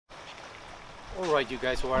Alright you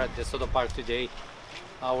guys, we're at the Soto Park today.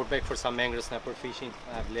 We're back for some mangrove snapper fishing.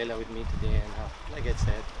 I have Leila with me today, and like I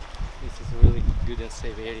said, this is a really good and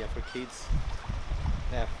safe area for kids.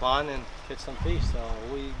 They have fun and catch some fish, so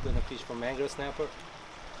we're gonna fish for mangrove snapper.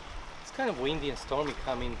 It's kind of windy and stormy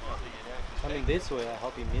coming this way. I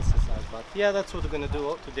hope he misses us, but yeah, that's what we're gonna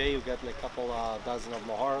do today. We got like a couple dozen of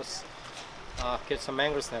mojaros, catch some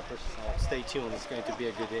mangrove snappers, so stay tuned. It's going to be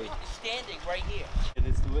a good day. Standing right here. Okay,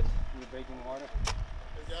 let's do it. We're breaking the water. Hey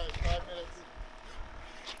guys, 5 minutes.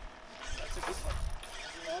 That's a good one.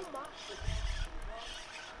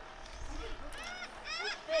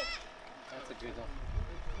 That's a good one.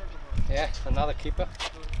 Yeah, another keeper.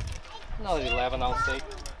 Another 11, I'll say. You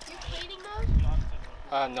cleaning those?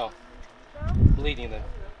 No. No? Bleeding them.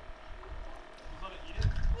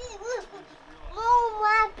 Oh,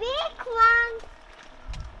 my big one.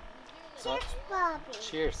 Cheers, Bobby.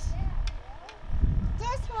 Cheers.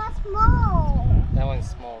 This was small. That one's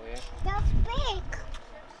small, yeah. That's big.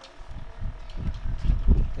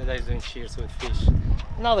 The guy's doing cheers with fish.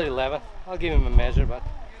 Another 11. I'll give him a measure, but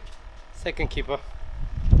second keeper.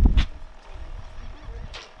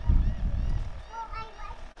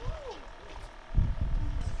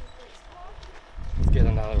 Let's get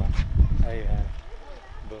another one. There you have it.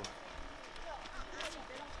 Boom.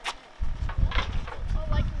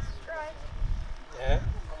 Like and subscribe. Yeah?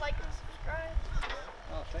 Like and subscribe.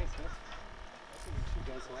 Oh, thanks, man.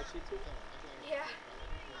 You guys watch it too? Yeah.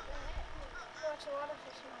 Watch a lot of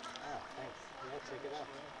fishing. Ah, thanks. Yeah, check it out.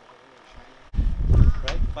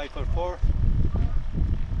 Right, 544.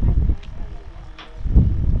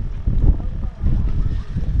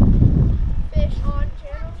 Fish on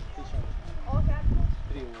channel. Fish on All capitals.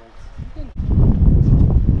 3 words.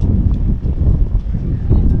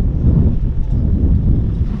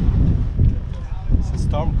 It's a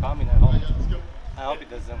storm coming, I hope it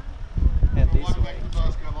doesn't head this way.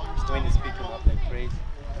 The wind is picking up like crazy.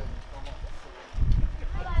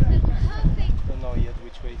 Don't know yet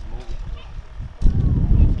which way it's moving.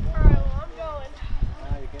 Alright, well, I'm going.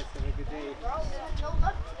 You guys have a good day.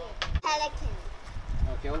 Pelican.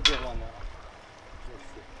 Okay, we'll get one now. Let's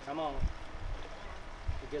see. Come on.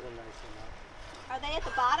 We'll get a nice one now. Are they at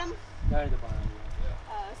the bottom? They're at the bottom,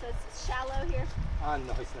 yeah. Oh, so it's shallow here? No,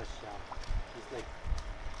 it's not shallow. It's like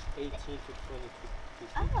 18 to 20 feet.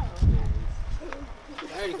 Oh.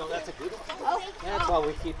 There you go, that's a good one. Oh, That's what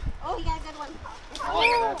we keep. oh, you got a good one.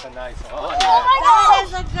 Oh, that's a nice one. Oh, That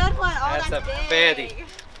is a good one. Oh, That's that's, a big. fatty.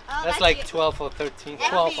 Oh, that's like 12 or 13.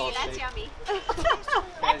 12, I'll That's say. yummy.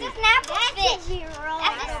 Fatty. Snapper fish. That's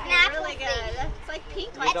a snapper really fish. good. It's like pink,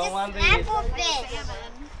 We like don't want these. Snapper like fish.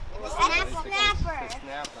 salmon. That's a It's snapper. a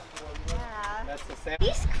snapper. Yeah. That's the same.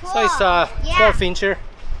 He's cool. So it's a Yeah. 12 incher.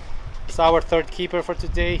 It's our third keeper for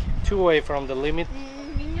today. 2 away from the limit.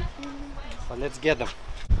 So let's get them.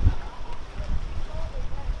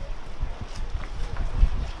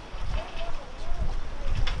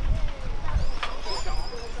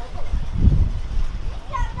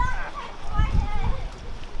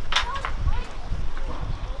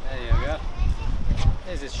 There you go.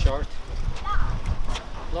 This is short.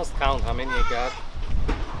 Lost count how many you got.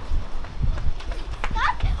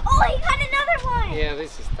 Oh, he got another one. Yeah,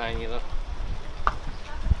 this is tiny though.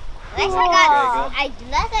 Unless Oh, I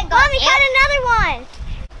got Mommy got another one.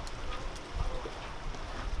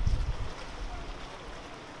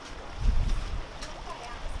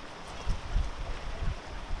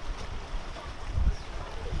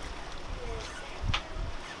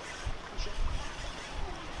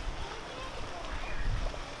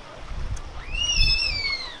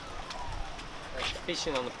 Like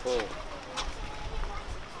fishing on the pole.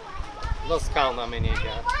 Lost count how many you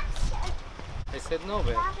got. I said no,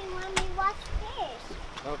 babe. Mommy, watch fish.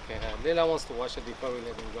 Okay, Leila wants to wash it before we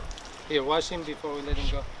let him go. Here, wash him before we let him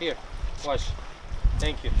go. Here, wash.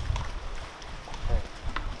 Thank you. Okay.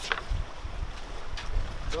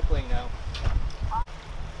 Go play now.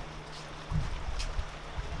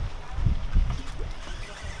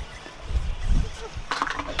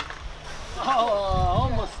 Oh,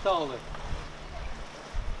 almost stole it.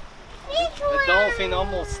 The dolphin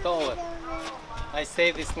almost stole it. I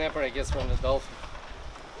saved this snapper, I guess, from the dolphin.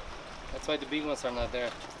 That's why the big ones are not there.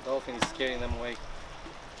 The dolphin is scaring them away. You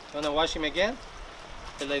wanna wash him again?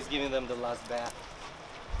 Ella is giving them the last bath.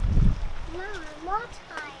 Mom, more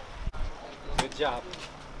time. Good job.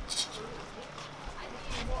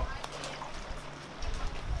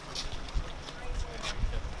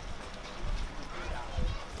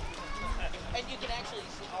 And you can actually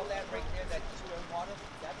see all that right there, that two-in water,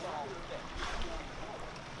 that's all fish.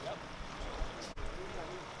 Yep.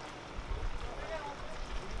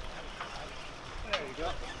 There you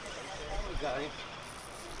go. got him.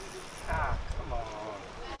 Ah, come on.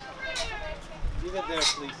 Leave it there,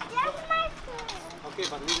 please. Okay,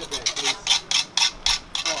 but leave it there, please.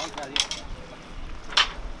 Oh, I got him.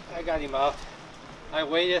 I got him out. I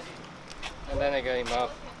waited, and then I got him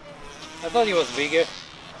out. I thought he was bigger.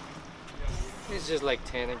 He's just like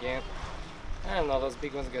 10 again. I don't know, those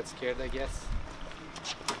big ones got scared, I guess.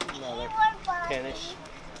 Another 10-ish.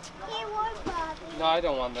 No, I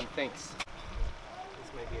don't want them, thanks. This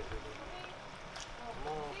may be a good one.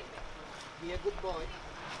 Come on. Be a good boy.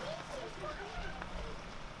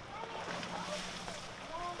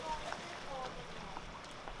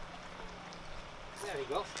 There you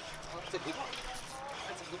go. Oh, that's a good one.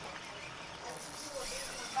 That's a good one.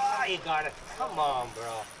 Ah, you got it. Come on,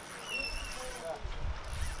 bro.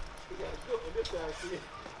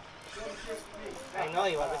 I know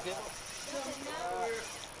he was a good one.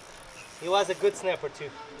 He was a good snapper too.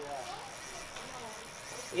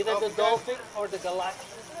 Either the dolphin or the Goliath.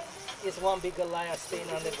 Is one big Goliath staying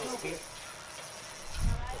under the spear.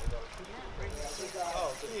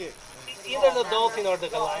 Either the dolphin or the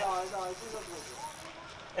Goliath.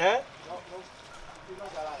 Huh?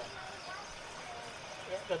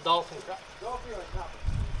 Yeah, the dolphin.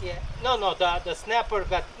 Yeah. No, the snapper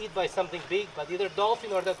got eaten by something big, but either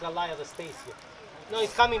dolphin or the Goliath stays here. No,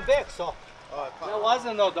 he's coming back, so there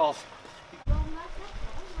wasn't no dolphin.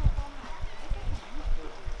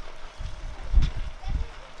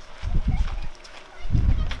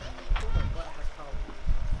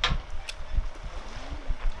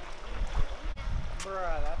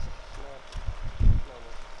 Bruh, that's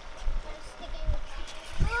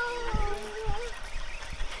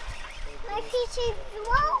My piece is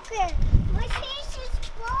broken. My piece is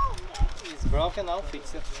broken. It's broken, I'll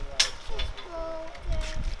fix it. It's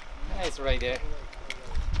broken. Yeah, it's right there.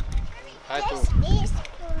 I This is broken.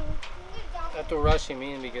 had to rush him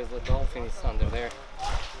in because the dolphin is under there.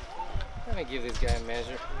 Let me give this guy a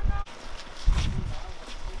measure.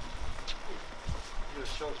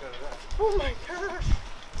 Oh my gosh!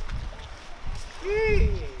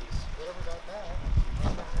 Jeez! Whatever got that. I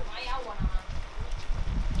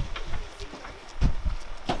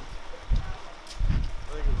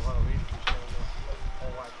think there's a lot of redfish down there.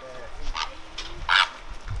 All like that.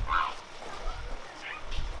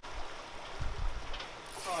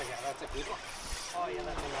 Oh yeah, that's a good one. Oh yeah,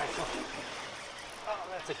 that's a nice one. Oh,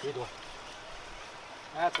 that's a good one.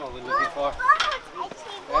 That's what we're looking for.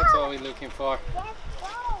 That's what we're looking for.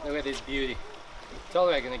 Look at this beauty.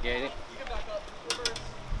 Totally gonna get it.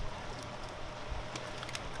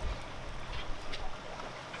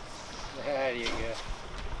 There you go.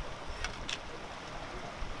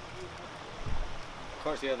 Of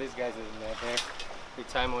course, yeah, these guys are not there. Every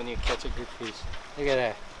time when you catch a good fish. Look at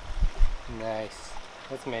that. Nice.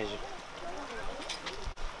 Let's measure.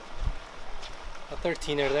 A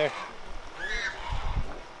 13er there.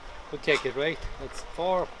 We'll take it, right? That's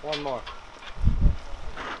 4, one more.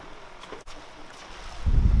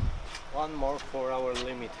 One more for our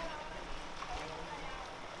limit.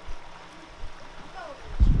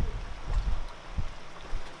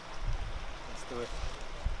 Let's do it.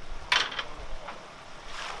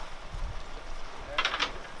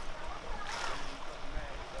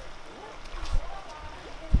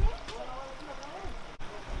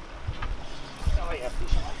 Oh yeah,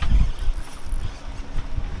 fish.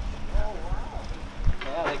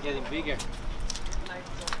 Yeah, they're getting bigger.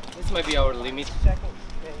 This might be our limit.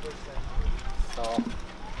 So,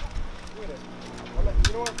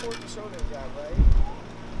 You know what Fort Soda got, right?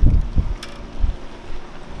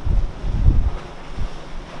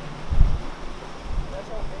 That's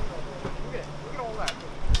all Look at all that.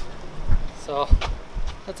 so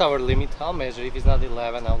that's our limit. I'll measure. If it's not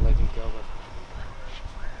 11, I'll let him go. But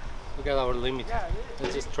we got our limit.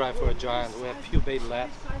 Let's just try for a giant. We have few bait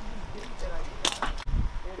left. It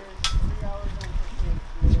is 3 hours and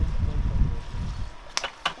 15 minutes.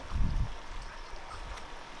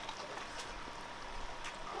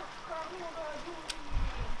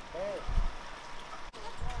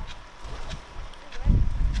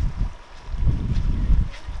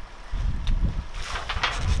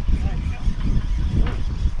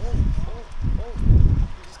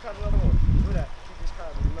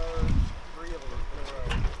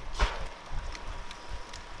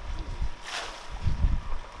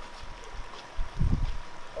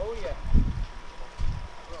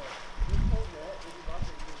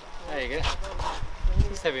 There you go.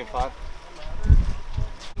 He's having fun.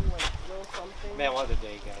 Man, what a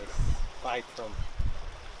day, guys. Fight from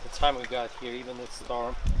the time we got here, even the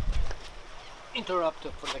storm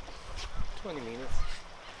interrupted for like 20 minutes.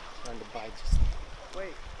 And the bite just...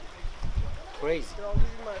 Wait. crazy. So I'll give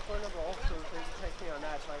you my phone number also, so you can text me on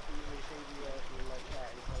that, so I can usually save you anything like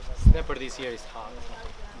that. Snapper this year is hot.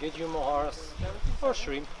 Get your moharas or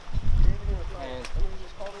shrimp and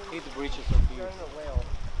hit the breaches of you. A whale.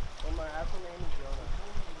 Well, my actual name is Jonah.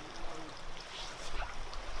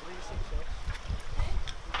 366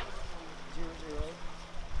 0033.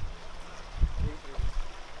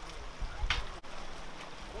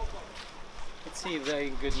 Let's see if they're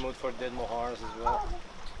in good mood for dead moharas as well.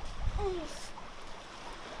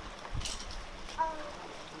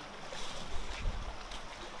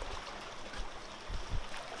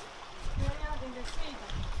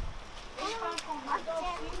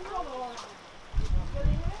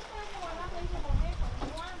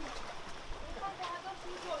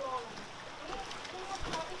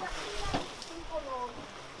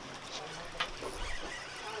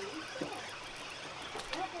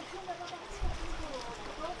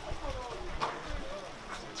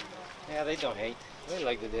 Yeah, they don't hate. They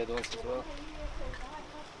like the dead ones as well.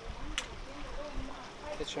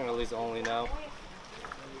 Catch and release only now.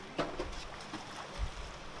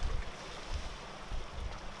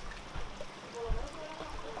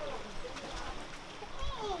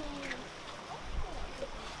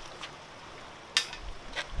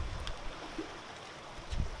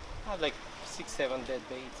 I have like 6-7 dead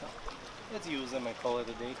baits. So let's use them and call it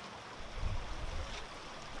a day.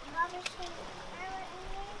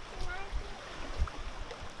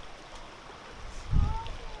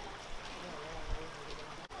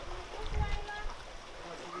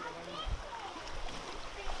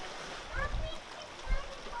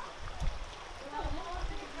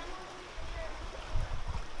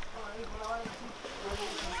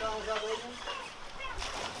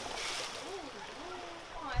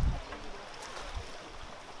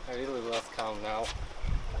 I really lost count now.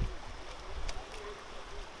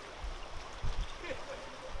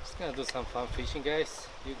 Just gonna do some fun fishing, guys.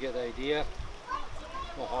 You get the idea.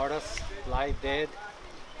 Moharas, live dead.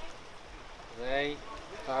 They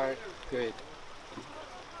are good.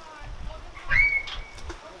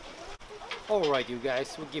 Alright, you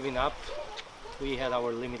guys, we're giving up. We had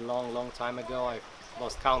our limit long time ago. I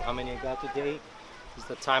lost count how many I got today. It's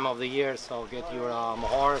the time of the year, so get your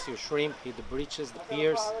moharas, your shrimp, hit the breaches, the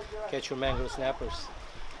piers, catch your mangrove snappers.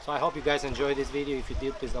 So I hope you guys enjoyed this video. If you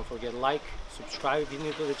did, please don't forget to like, subscribe if you're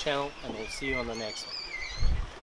new to the channel, and we'll see you on the next one.